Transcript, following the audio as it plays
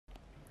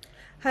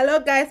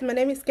Hello guys, my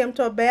name is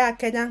Kemunto, a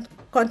Kenyan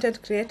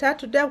content creator.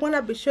 Today I'm going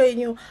to be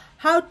showing you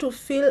how to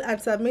fill and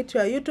submit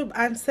your YouTube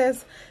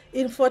AdSense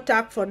info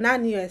tag for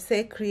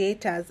non-USA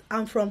creators.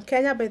 I'm from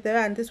Kenya, by the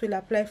way, and this will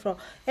apply for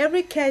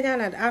every Kenyan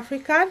and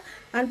African,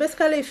 and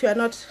basically if you are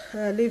not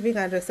living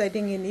and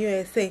residing in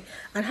USA,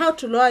 and how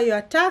to lower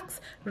your tax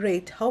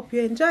rate. Hope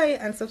you enjoy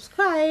and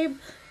subscribe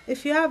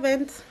if you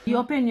haven't. You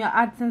open your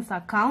AdSense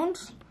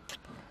account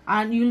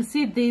and you'll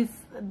see this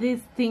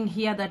thing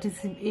here that is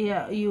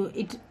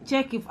it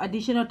check if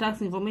additional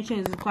tax information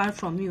is required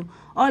from you.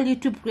 All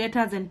YouTube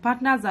creators and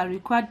partners are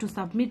required to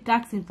submit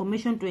tax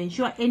information to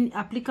ensure any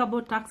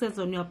applicable taxes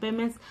on your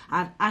payments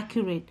are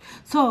accurate.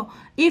 So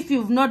if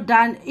you've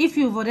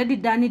already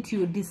done it,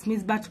 you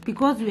dismiss, but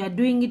because we are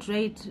doing it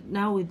right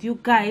now with you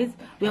guys,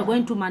 we are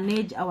going to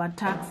manage our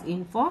tax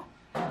info.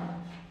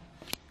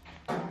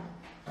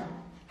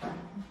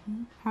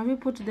 Have you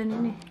put the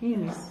name?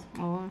 Yes.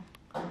 Oh,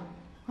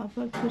 have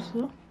I put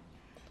so?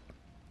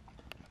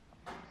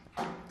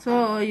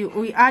 So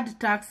we add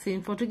tax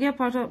info. To get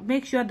part of,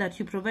 make sure that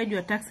you provide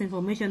your tax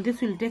information.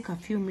 This will take a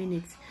few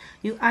minutes.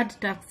 You add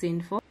tax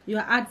info,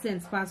 your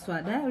AdSense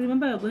password.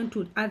 Remember, you're going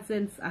to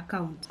AdSense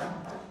account.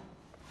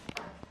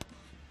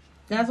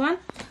 That's one.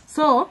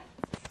 So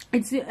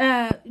it's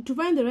to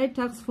find the right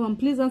tax form,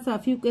 please answer a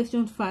few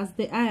questions first.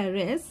 The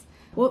IRS,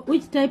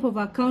 which type of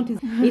account is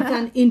it's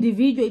an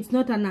individual, it's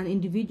not an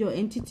individual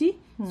entity,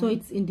 so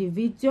it's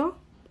individual.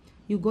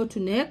 You go to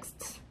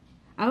next.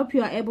 I hope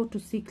you are able to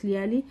see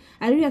clearly.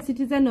 Are you a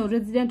citizen or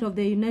resident of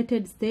the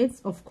United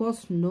States? Of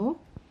course, no.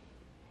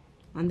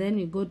 And then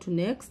you go to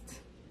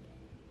next.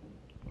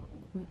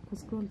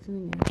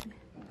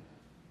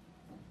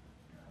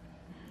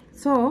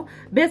 So,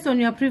 based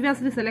on your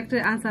previously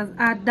selected answers,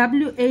 a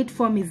W-8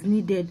 form is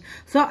needed.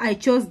 So, I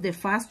chose the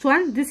first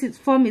one. This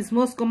form is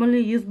most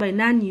commonly used by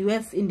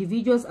non-US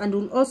individuals and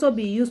will also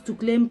be used to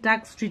claim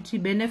tax treaty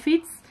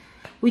benefits,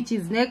 which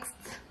is next.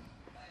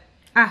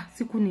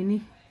 Siku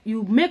nini.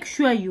 You make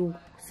sure you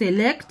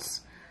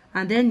select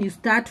and then you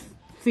start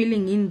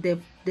filling in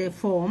the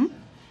form.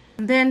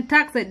 And then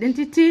tax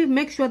identity,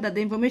 make sure that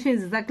the information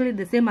is exactly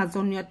the same as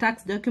on your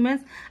tax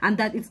documents and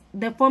that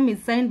the form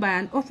is signed by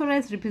an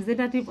authorized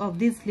representative of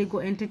this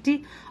legal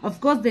entity. Of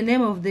course, the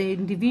name of the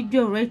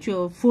individual, write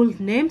your full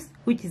names,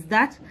 which is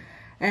that.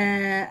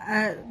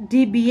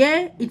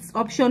 DBA, it's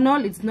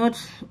optional. It's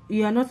not,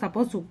 you are not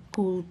supposed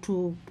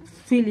to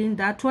fill in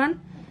that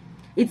one.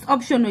 It's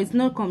optional, it's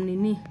not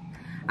community.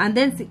 And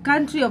then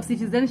country of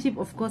citizenship,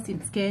 of course,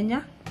 it's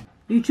Kenya.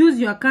 You choose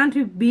your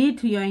country, be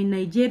it you are in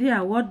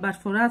Nigeria or what, but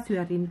for us, we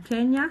are in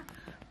Kenya.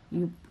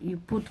 You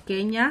put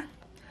Kenya,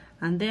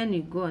 and then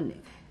you go on.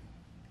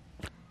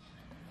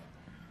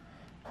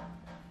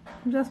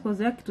 Just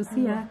pause to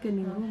see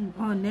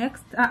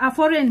next. A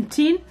foreign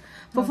teen.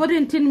 For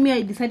foreign teen, me,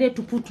 I decided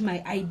to put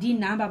my ID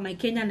number, my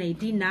Kenyan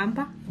ID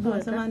number.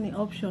 Ni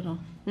optional.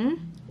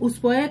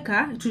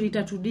 Uspoeka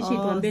tulitatudishi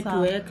tuambie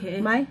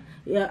tuweke my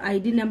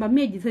ID number.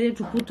 Me, I decided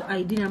to put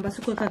ID number.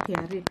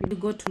 You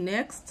go to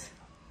next.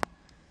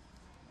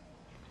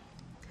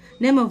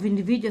 Name of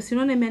individual.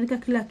 Sinone imeandika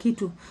kila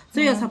kitu.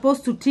 So you're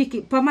supposed to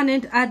tick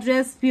permanent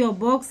address, PO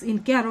box in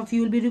care of.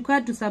 You will be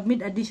required to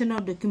submit additional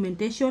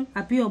documentation,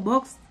 a PO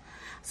box.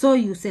 So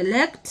you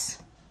select.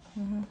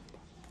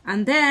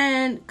 And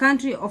then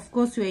country, of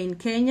course, you're in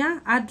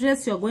Kenya.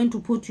 Address, you're going to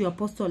put your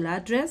postal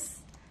address.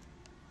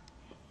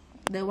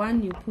 The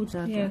one you put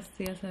that yes,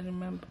 I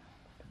remember.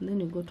 And then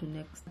you go to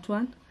next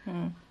one.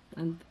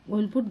 And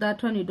we'll put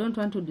that one. You don't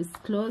want to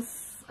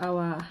disclose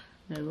our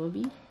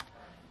Nairobi.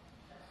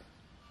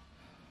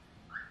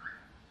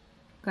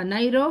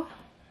 Kanairo.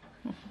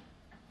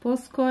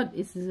 Postcode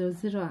is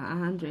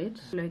 00100.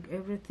 Like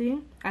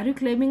everything. Are you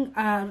claiming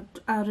a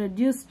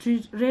reduced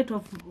rate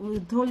of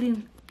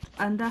withholding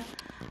under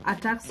a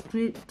tax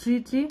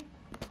treaty?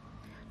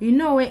 You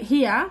know,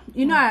 here,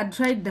 I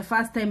tried the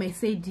first time, I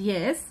said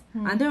yes.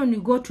 And then when you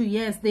go to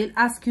yes, they'll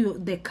ask you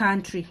the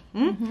country.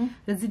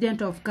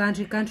 Resident of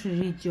country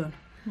region.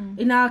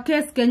 In our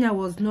case, Kenya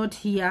was not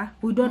here.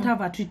 We don't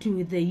have a treaty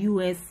with the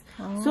US.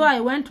 So I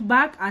went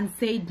back and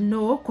said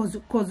no,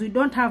 because we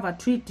don't have a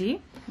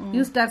treaty.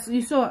 You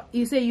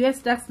say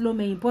US tax law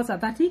may impose a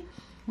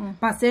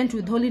 30%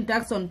 withholding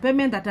tax on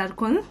payment that are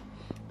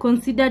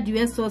considered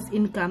US source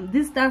income.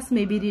 This tax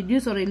may be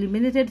reduced or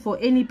eliminated for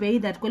any pay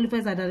that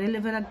qualifies as a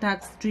relevant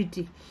tax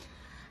treaty.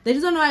 The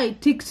reason why I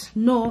ticked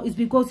no is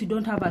because you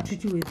don't have a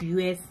treaty with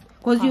US.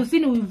 Because you've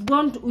seen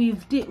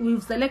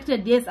we've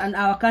selected yes and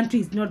our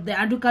country is not there,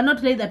 and you cannot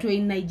say that we're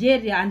in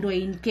Nigeria and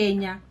we're in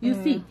Kenya. You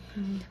see,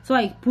 so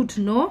I put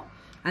no,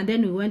 and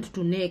then we went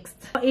to next.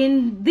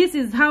 This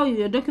is how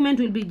your document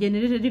will be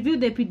generated. Review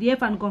the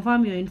PDF and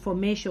confirm your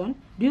information.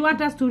 Do you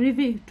want us to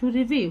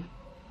review?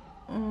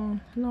 No,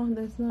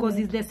 there's not. Because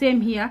it's the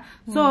same here.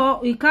 So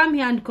we come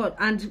here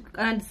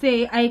and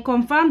say, I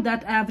confirm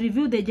that I have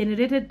reviewed the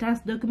generated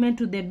tax document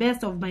to the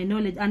best of my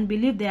knowledge and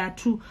believe they are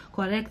true,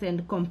 correct,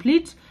 and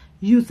complete.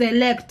 You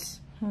select,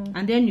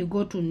 and then you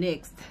go to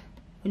next.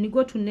 When you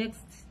go to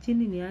next,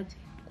 chini ni aje?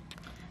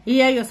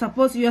 Here you're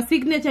supposed, your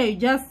signature, you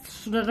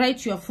just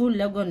write your full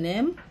logo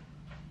name.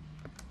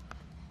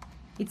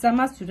 It's a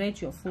must to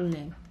write your full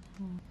name.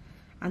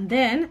 And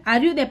then, are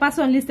you the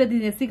person listed in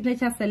the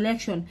signature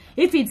selection?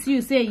 If it's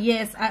you, say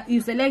yes.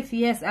 You select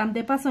yes, I'm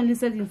the person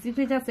listed in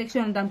signature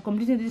section and I'm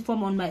completing this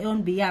form on my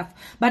own behalf.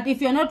 But if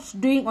you're not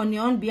doing on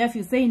your own behalf,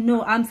 you say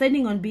no, I'm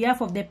sending on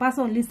behalf of the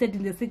person listed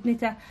in the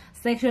signature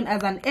section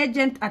as an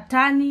agent,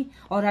 attorney,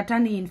 or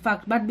attorney in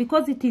fact. But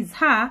because it is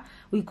her,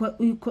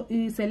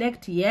 you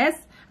select yes,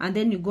 and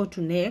then you go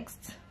to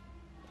next.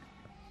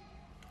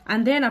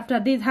 And then after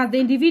this, has the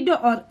individual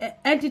or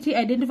entity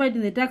identified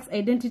in the tax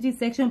identity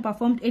section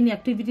performed any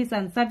activities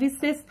and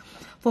services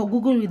for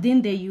Google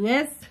within the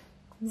US?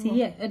 No. See,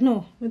 yeah,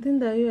 no. Within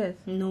the US?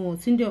 No,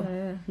 Cindy,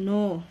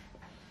 no.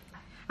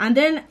 And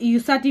then you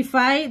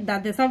certify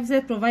that the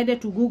services provided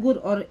to Google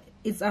or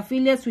its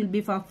affiliates will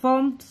be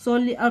performed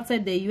solely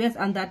outside the US,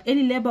 and that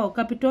any labor or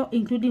capital,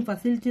 including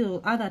facilities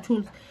or other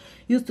tools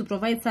used to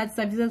provide such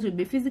services, will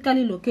be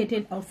physically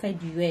located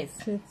outside US.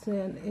 It's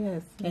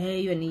yes.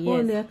 You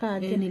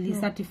yes.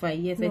 Certify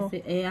yes. No.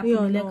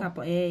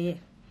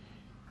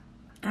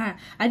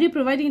 Are you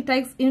providing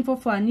tax info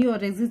for a new or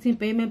existing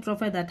payment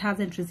profile that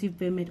hasn't received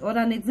payment, or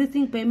an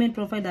existing payment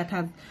profile that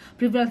has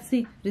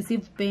previously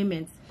received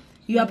payments?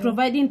 You are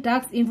providing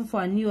tax info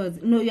for a new.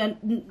 No,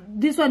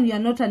 this one you are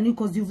not a new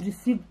because you've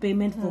received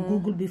payment for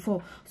Google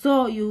before.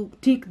 So you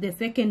tick the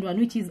second one,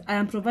 which is I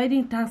am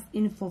providing tax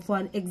info for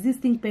an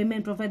existing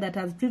payment profile that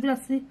has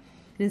previously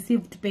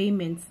received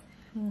payments.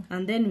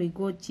 And then we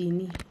go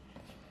chini.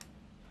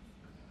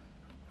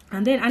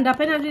 And then under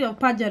penalty of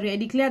perjury, I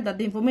declare that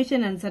the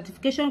information and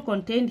certification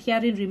contained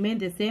herein remain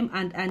the same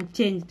and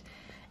unchanged,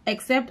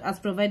 except as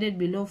provided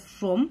below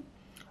from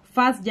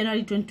 1st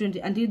January 2020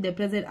 until the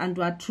present, and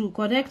were true,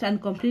 correct,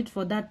 and complete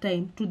for that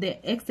time. To the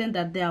extent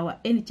that there were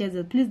any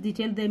changes, please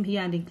detail them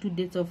here and include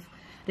dates of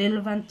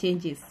relevant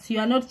changes. So you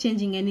are not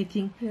changing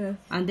anything. Yes.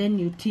 And then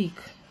you tick.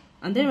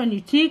 And then when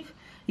you tick,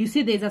 you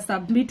see there's a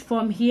submit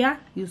form here.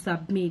 You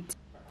submit.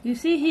 You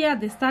see here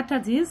the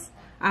status is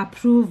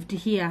approved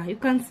here. You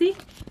can see.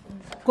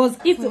 Because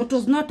if it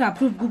was not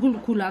approved, Google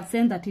could have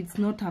said that it's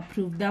not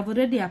approved. They have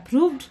already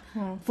approved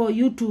for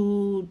you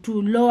to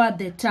lower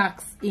the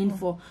tax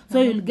info.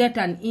 So you'll get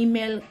an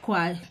email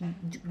kwa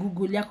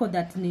Google yako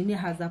that Nini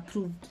has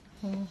approved.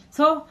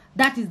 So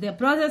that is the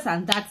process,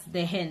 and that's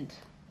the end.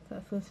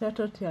 So shout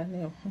out your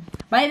name.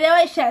 By the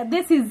way,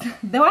 this is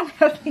the one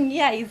helping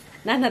here is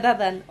none other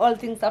than All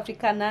Things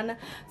Africa Nana.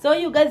 So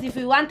you guys, if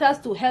you want us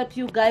to help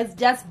you guys,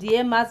 just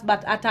DM us,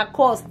 but at a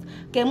cost.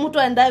 Kemunto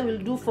and I will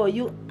do for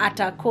you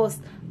at a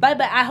cost. Bye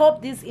bye. I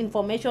hope this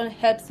information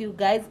helps you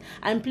guys,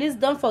 and please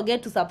don't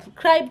forget to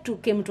subscribe to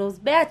Kemunto's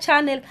Bear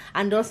channel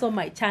and also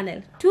my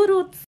channel. Two Roots.